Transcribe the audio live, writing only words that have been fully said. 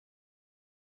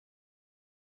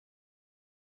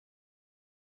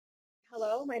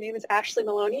Hello, my name is Ashley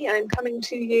Maloney. I'm coming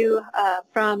to you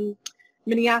from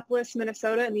Minneapolis,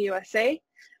 Minnesota in the USA.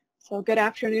 So good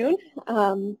afternoon.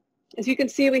 As you can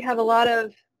see, we have a lot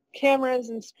of cameras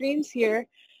and screens here,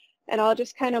 and I'll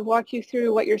just kind of walk you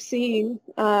through what you're seeing.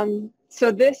 The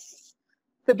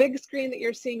big screen that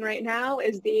you're seeing right now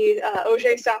is the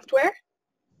Auger software,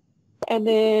 and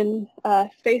then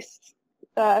face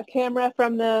camera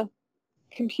from the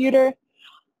computer.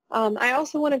 I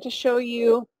also wanted to show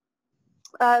you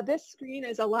this screen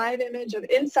is a live image of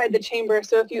inside the chamber.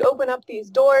 So if you open up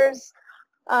these doors,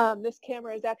 this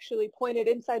camera is actually pointed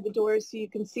inside the doors so you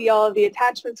can see all of the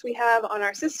attachments we have on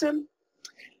our system.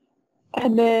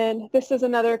 And then this is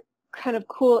another kind of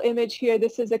cool image here.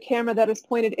 This is a camera that is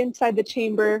pointed inside the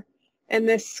chamber, and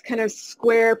this kind of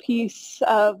square piece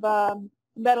of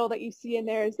metal that you see in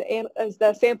there is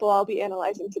the sample I'll be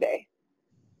analyzing today.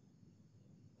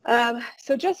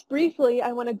 So just briefly,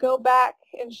 I want to go back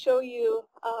and show you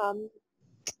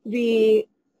the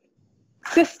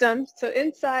system. So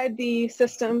inside the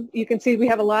system, you can see we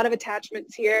have a lot of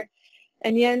attachments here,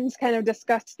 and Jens kind of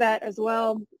discussed that as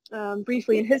well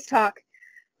briefly in his talk.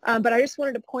 But I just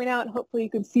wanted to point out, and hopefully you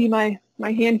can see my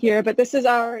hand here, but this is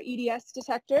our EDS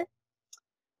detector.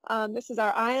 This is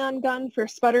our ion gun for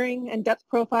sputtering and depth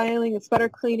profiling and sputter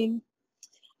cleaning.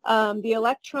 The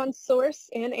electron source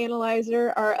and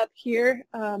analyzer are up here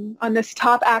on this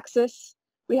top axis.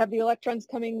 We have the electrons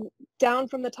coming down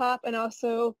from the top, and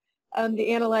also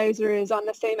the analyzer is on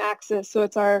the same axis, so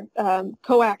it's our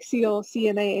coaxial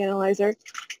CMA analyzer.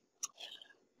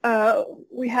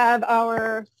 We have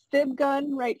our fib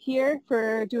gun right here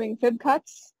for doing fib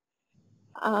cuts.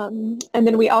 And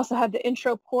then we also have the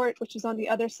intro port, which is on the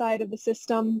other side of the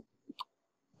system.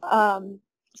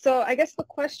 So I guess the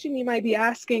question you might be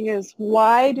asking is,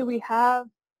 why do we have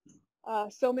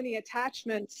so many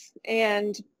attachments,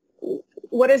 and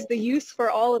what is the use for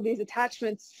all of these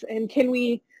attachments, and can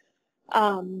we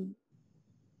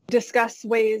discuss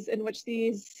ways in which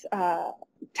these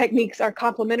techniques are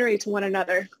complementary to one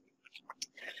another?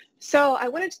 So I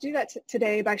wanted to do that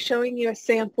today by showing you a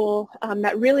sample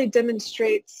that really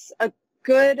demonstrates a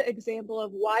good example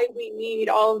of why we need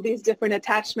all of these different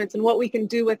attachments and what we can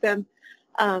do with them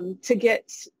to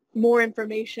get more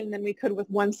information than we could with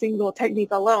one single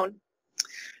technique alone.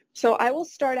 So I will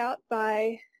start out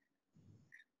by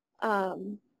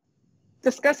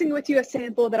discussing with you a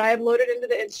sample that I have loaded into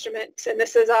the instrument, and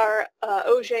this is our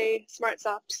Auger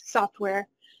SmartSoft software.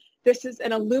 This is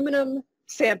an aluminum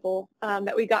sample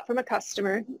that we got from a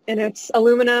customer, and it's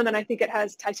aluminum, and I think it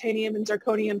has titanium and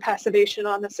zirconium passivation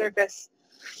on the surface.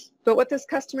 But what this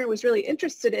customer was really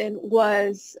interested in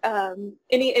was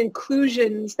any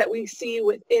inclusions that we see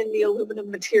within the aluminum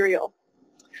material.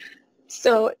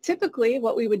 So typically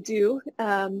what we would do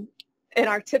in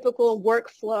our typical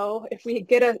workflow, if we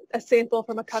get a sample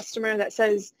from a customer that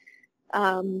says,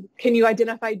 can you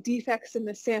identify defects in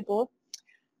the sample,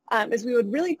 is we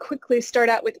would really quickly start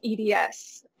out with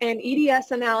EDS. And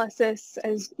EDS analysis,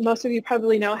 as most of you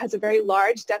probably know, has a very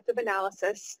large depth of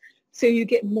analysis. So you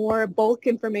get more bulk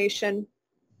information,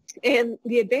 and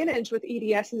the advantage with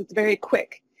EDS is it's very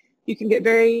quick. You can get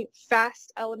very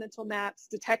fast elemental maps,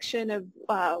 detection of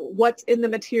what's in the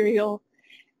material,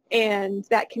 and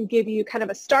that can give you kind of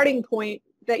a starting point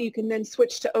that you can then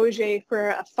switch to Auger for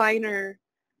a finer,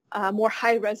 more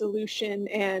high resolution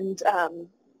and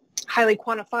highly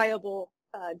quantifiable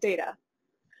data.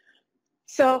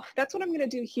 So that's what I'm going to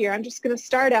do here. I'm just going to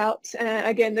start out.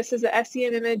 Again, this is a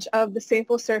SEM image of the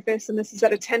sample surface, and this is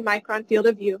at a 10 micron field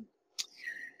of view.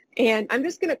 And I'm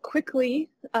just going to quickly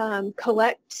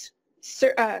collect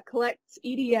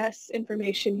EDS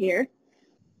information here.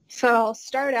 So I'll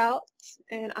start out,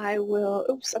 and I will,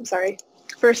 oops, I'm sorry.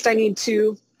 First, I need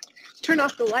to turn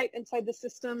off the light inside the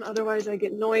system, otherwise I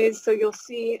get noise. So you'll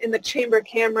see in the chamber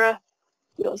camera,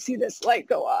 you'll see this light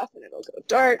go off and it'll go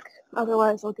dark.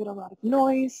 Otherwise, I'll get a lot of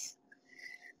noise.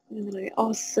 And then I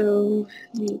also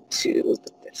need to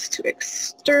put this to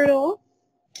external.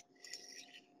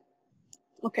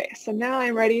 Okay, so now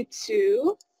I'm ready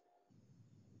to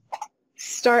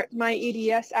start my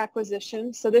EDS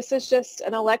acquisition. So this is just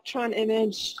an electron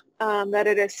image that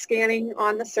it is scanning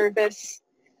on the surface.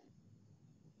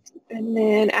 And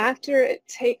then after it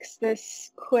takes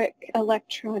this quick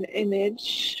electron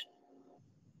image,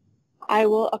 I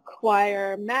will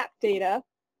acquire map data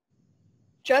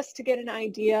just to get an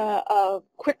idea of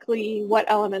quickly what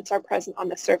elements are present on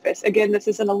the surface. Again, this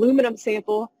is an aluminum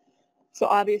sample, so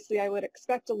obviously I would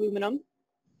expect aluminum.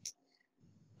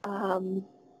 And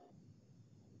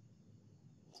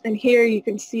here you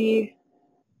can see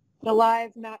the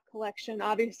live map collection,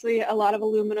 obviously a lot of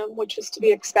aluminum, which is to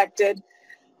be expected.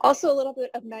 Also a little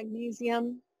bit of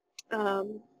magnesium.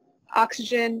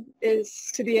 Oxygen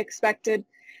is to be expected.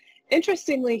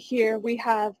 Interestingly here, we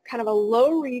have kind of a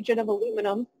low region of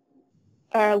aluminum,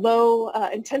 or low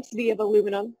intensity of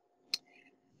aluminum.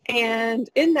 And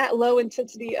in that low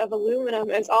intensity of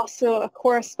aluminum is also a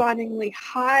correspondingly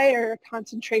higher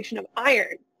concentration of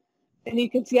iron. And you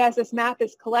can see as this map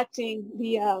is collecting,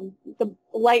 the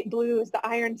light blue is the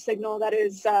iron signal that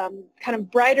is kind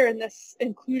of brighter in this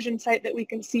inclusion site that we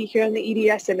can see here in the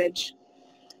EDS image.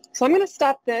 So I'm going to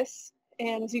stop this,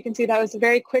 and as you can see, that was a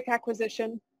very quick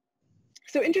acquisition.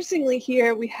 So interestingly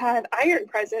here, we have iron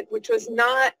present, which was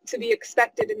not to be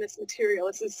expected in this material.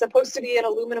 This is supposed to be an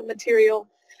aluminum material,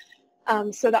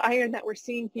 so the iron that we're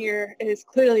seeing here is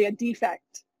clearly a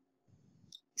defect.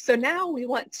 So now we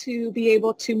want to be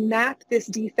able to map this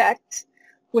defect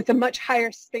with a much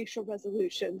higher spatial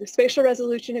resolution. The spatial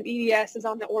resolution of EDS is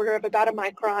on the order of about a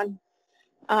micron.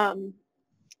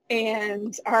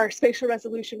 And our spatial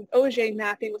resolution with Auger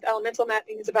mapping, with elemental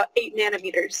mapping, is about 8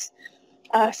 nanometers.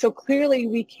 So clearly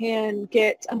we can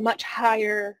get a much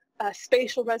higher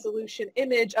spatial resolution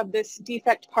image of this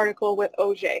defect particle with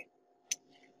Auger.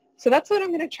 So that's what I'm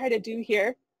going to try to do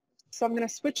here. So I'm going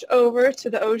to switch over to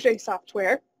the Auger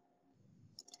software.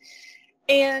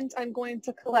 And I'm going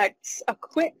to collect a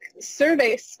quick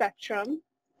survey spectrum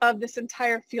of this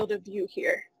entire field of view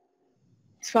here.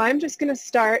 So I'm just going to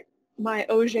start my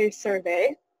Auger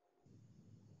survey.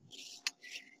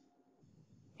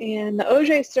 And the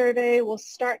Auger survey will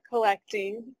start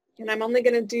collecting, and I'm only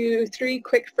going to do 3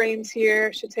 quick frames here.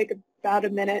 It should take about a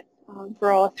minute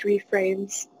for all 3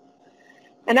 frames.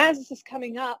 And as this is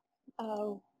coming up,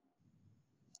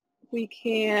 we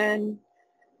can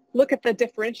look at the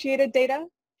differentiated data.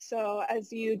 So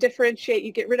as you differentiate,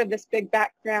 you get rid of this big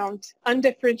background.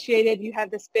 Undifferentiated, you have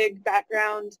this big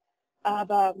background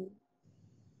of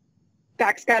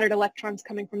backscattered electrons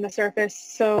coming from the surface.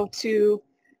 So to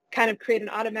kind of create an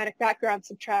automatic background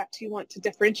subtract, you want to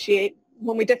differentiate.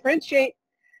 When we differentiate,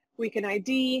 we can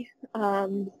ID.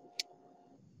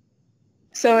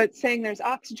 So it's saying there's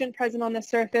oxygen present on the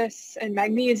surface and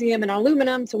magnesium and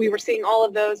aluminum. So we were seeing all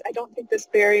of those. I don't think this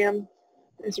barium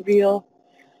is real.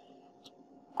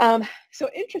 So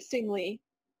interestingly,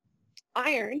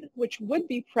 iron, which would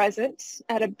be present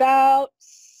at about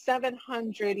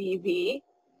 700 EV,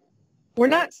 we're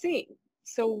not seeing.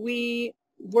 So we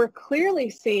were clearly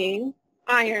seeing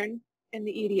iron in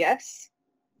the EDS.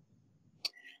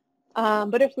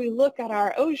 But if we look at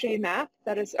our Auger map,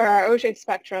 that is, or our Auger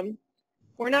spectrum,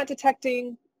 we're not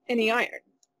detecting any iron.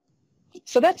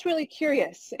 So that's really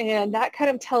curious, and that kind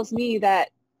of tells me that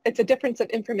it's a difference of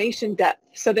information depth.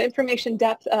 So the information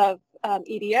depth of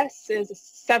EDS is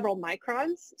several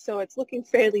microns, so it's looking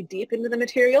fairly deep into the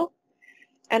material.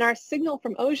 And our signal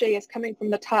from Auger is coming from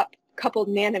the top couple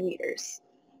nanometers.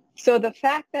 So the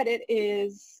fact that it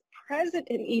is present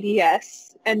in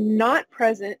EDS and not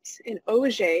present in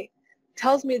Auger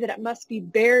tells me that it must be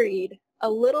buried a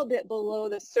little bit below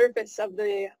the surface of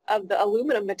the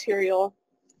aluminum material,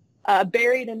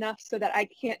 buried enough so that I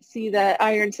can't see the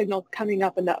iron signal coming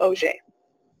up in the Auger.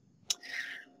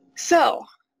 So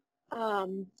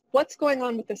what's going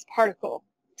on with this particle?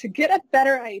 To get a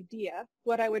better idea,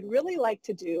 what I would really like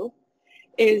to do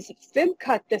is fib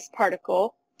cut this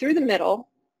particle through the middle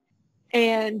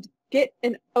and get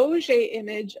an Auger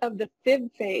image of the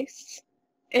fib face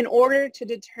in order to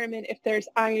determine if there's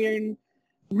iron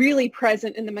really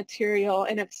present in the material,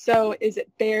 and if so, is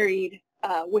it buried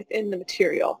within the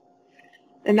material?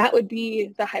 And that would be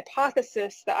the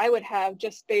hypothesis that I would have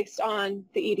just based on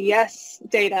the EDS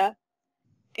data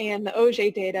and the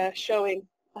Auger data showing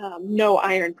no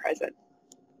iron present.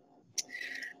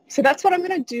 So that's what I'm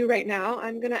going to do right now.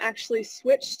 I'm going to actually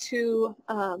switch to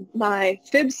my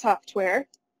FIB software.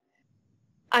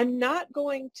 I'm not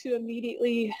going to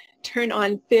immediately turn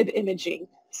on FIB imaging.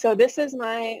 So this is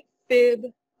my FIB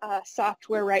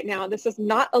software right now. This is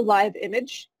not a live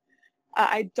image.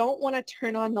 I don't want to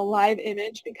turn on the live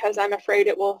image because I'm afraid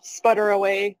it will sputter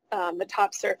away the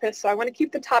top surface. So I want to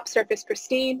keep the top surface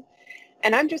pristine.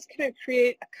 And I'm just going to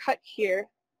create a cut here.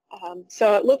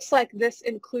 So it looks like this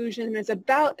inclusion is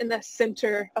about in the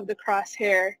center of the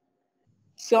crosshair.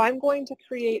 So I'm going to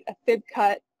create a FIB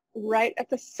cut right at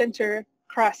the center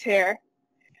crosshair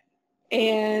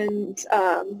and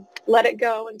let it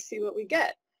go and see what we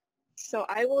get. So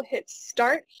I will hit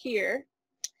start here.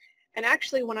 And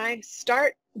actually, when I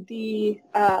start the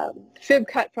FIB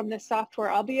cut from this software,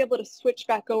 I'll be able to switch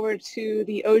back over to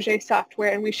the Auger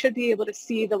software, and we should be able to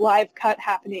see the live cut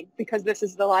happening because this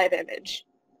is the live image.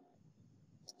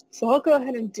 So I'll go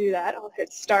ahead and do that. I'll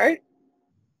hit start,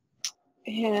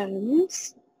 and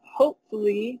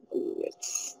hopefully,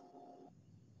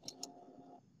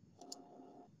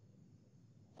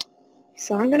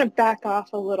 so I'm going to back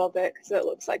off a little bit because it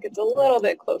looks like it's a little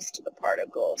bit close to the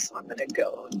particle. So I'm going to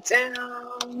go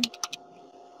down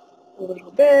a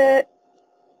little bit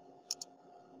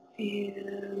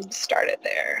and start it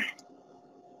there.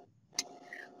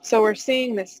 So we're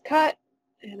seeing this cut,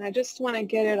 and I just want to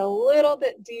get it a little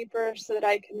bit deeper so that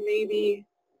I can maybe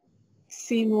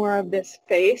see more of this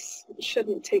face. It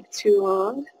shouldn't take too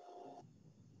long.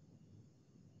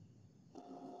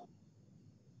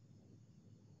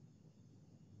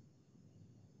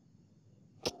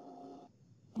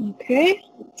 Okay,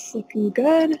 it's looking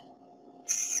good.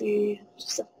 Let's see,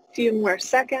 just a few more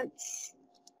seconds.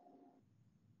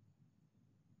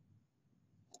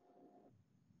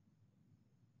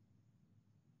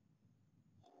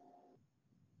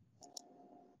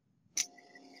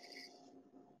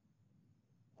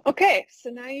 Okay,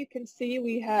 so now you can see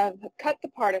we have cut the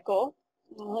particle.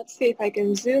 Well, let's see if I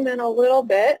can zoom in a little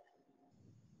bit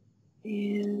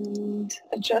and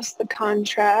adjust the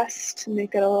contrast to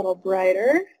make it a little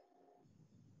brighter.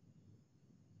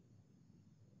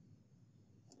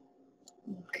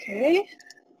 Okay,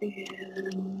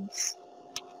 and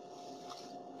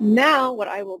now what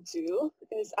I will do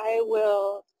is I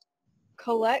will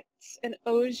collect an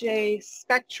Auger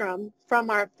spectrum from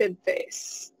our fib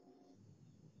face.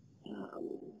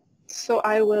 So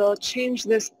I will change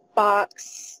this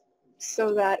box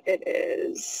so that it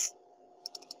is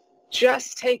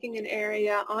just taking an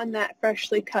area on that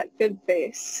freshly cut fib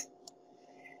face.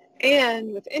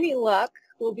 And with any luck,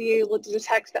 we'll be able to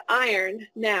detect the iron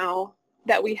now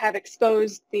that we have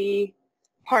exposed the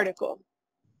particle.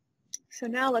 So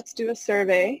now let's do a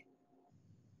survey.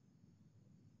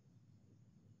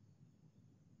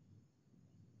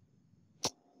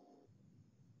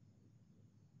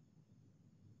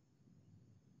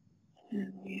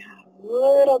 And we have a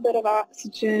little bit of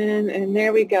oxygen, and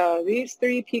there we go. These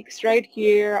three peaks right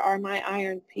here are my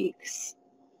iron peaks.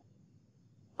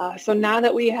 So now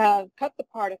that we have cut the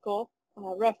particle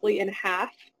roughly in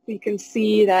half, we can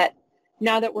see that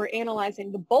now that we're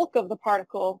analyzing the bulk of the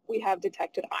particle, we have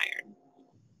detected iron.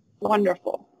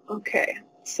 Wonderful. Okay,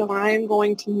 so I'm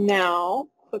going to now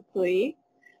quickly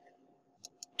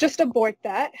just abort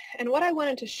that. And what I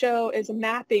wanted to show is a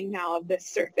mapping now of this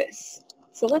surface.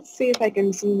 So let's see if I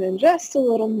can zoom in just a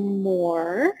little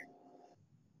more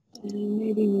and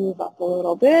maybe move up a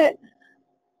little bit.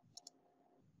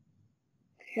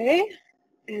 Okay,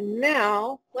 and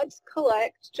now let's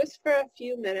collect just for a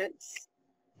few minutes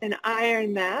an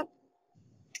iron map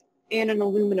and an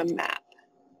aluminum map.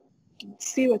 Let's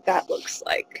see what that looks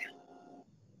like.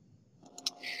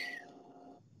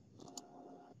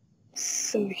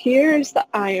 So here's the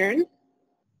iron.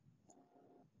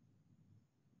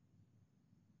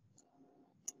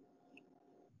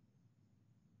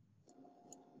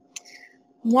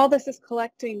 While this is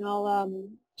collecting, I'll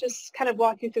just kind of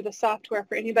walk you through the software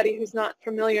for anybody who's not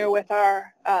familiar with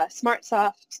our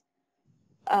SmartSoft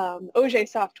Auger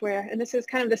software. And this is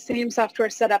kind of the same software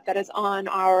setup that is on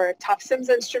our TOF-SIMS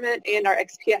instrument and our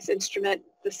XPS instrument,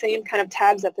 the same kind of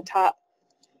tabs at the top.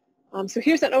 So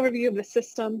here's an overview of the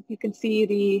system. You can see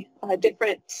the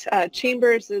different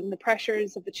chambers and the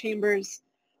pressures of the chambers.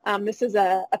 This is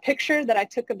a picture that I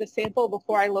took of the sample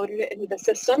before I loaded it into the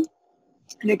system.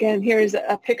 And again, here's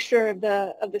a picture of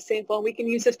the sample. We can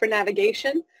use this for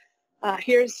navigation.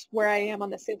 Here's where I am on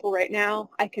the sample right now.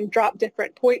 I can drop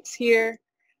different points here,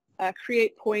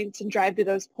 create points, and drive to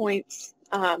those points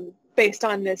based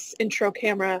on this intro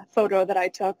camera photo that I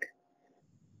took.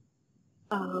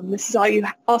 This is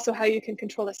also how you can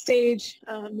control the stage,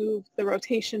 move the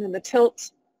rotation and the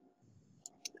tilt.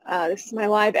 This is my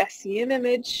live SCM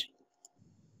image,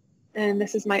 and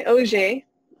this is my Auger.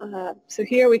 So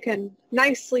here we can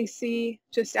nicely see,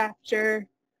 just after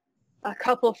a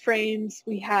couple frames,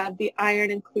 we have the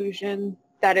iron inclusion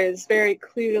that is very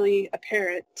clearly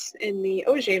apparent in the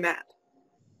Auger map,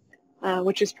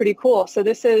 which is pretty cool. So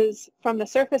this is from the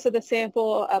surface of the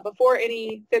sample before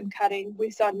any fib cutting. We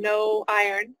saw no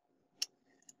iron.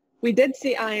 We did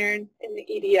see iron in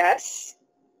the EDS.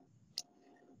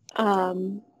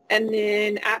 And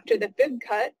then after the fib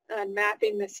cut,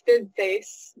 mapping this fib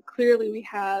face, clearly we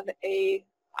have a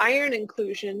iron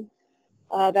inclusion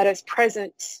that is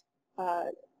present,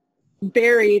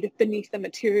 buried beneath the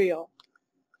material.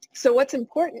 So what's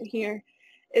important here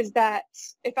is that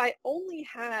if I only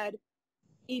had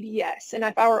EDS, and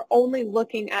if I were only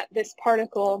looking at this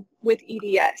particle with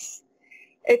EDS,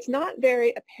 it's not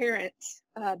very apparent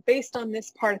based on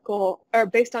this particle, or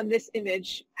based on this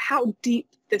image, how deep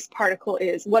this particle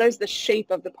is. What is the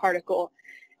shape of the particle?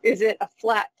 Is it a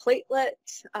flat platelet?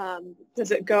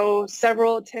 Does it go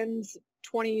several 10s,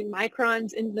 20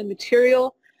 microns into the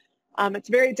material? It's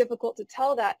very difficult to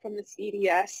tell that from this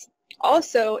EDS.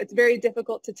 Also, it's very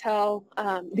difficult to tell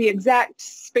the exact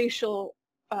spatial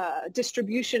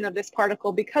distribution of this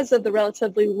particle because of the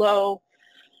relatively low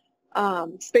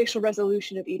spatial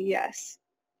resolution of EDS.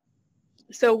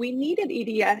 So we needed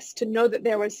EDS to know that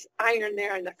there was iron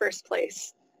there in the first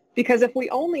place, because if we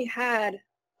only had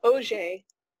Auger,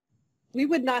 we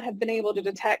would not have been able to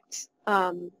detect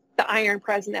the iron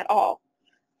present at all.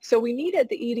 So we needed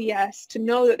the EDS to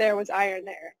know that there was iron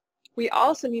there. We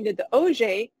also needed the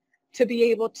Auger to be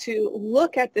able to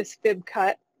look at this fib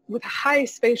cut with high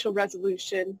spatial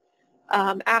resolution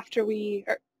after we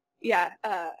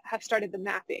have started the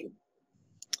mapping.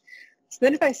 So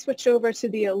then if I switch over to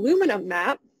the aluminum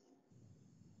map,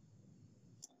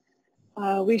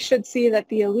 we should see that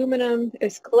the aluminum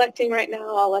is collecting right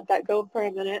now. I'll let that go for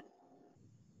a minute.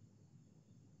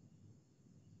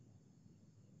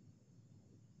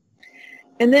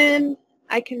 And then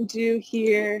I can do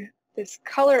here this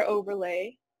color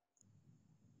overlay.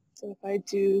 So if I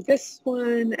do this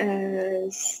one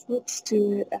as, let's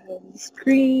do it as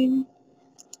green,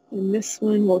 and this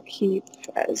one we'll keep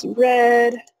as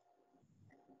red.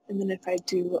 And then if I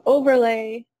do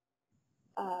overlay,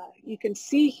 you can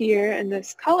see here in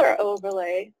this color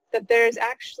overlay that there's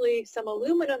actually some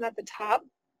aluminum at the top,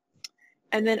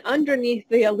 and then underneath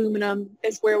the aluminum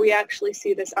is where we actually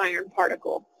see this iron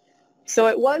particle. So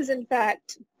it was in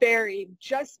fact buried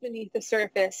just beneath the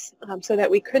surface so that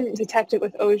we couldn't detect it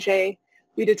with Auger.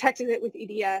 We detected it with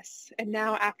EDS, and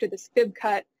now after this fib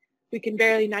cut, we can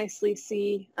very nicely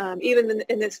see, even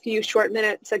in this few short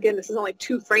minutes, again, this is only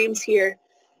 2 frames here,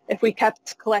 if we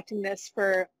kept collecting this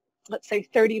for, let's say,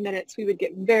 30 minutes, we would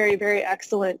get very, very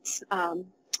excellent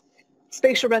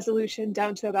spatial resolution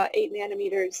down to about 8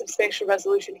 nanometers of spatial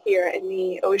resolution here in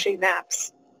the Auger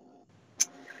maps.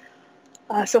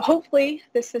 So hopefully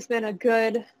this has been a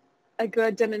good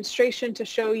demonstration to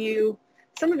show you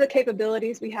some of the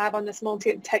capabilities we have on this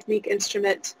multi-technique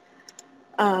instrument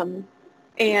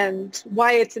and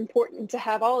why it's important to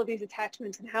have all of these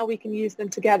attachments and how we can use them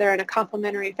together in a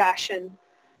complementary fashion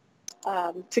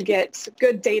to get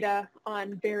good data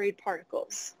on buried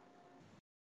particles.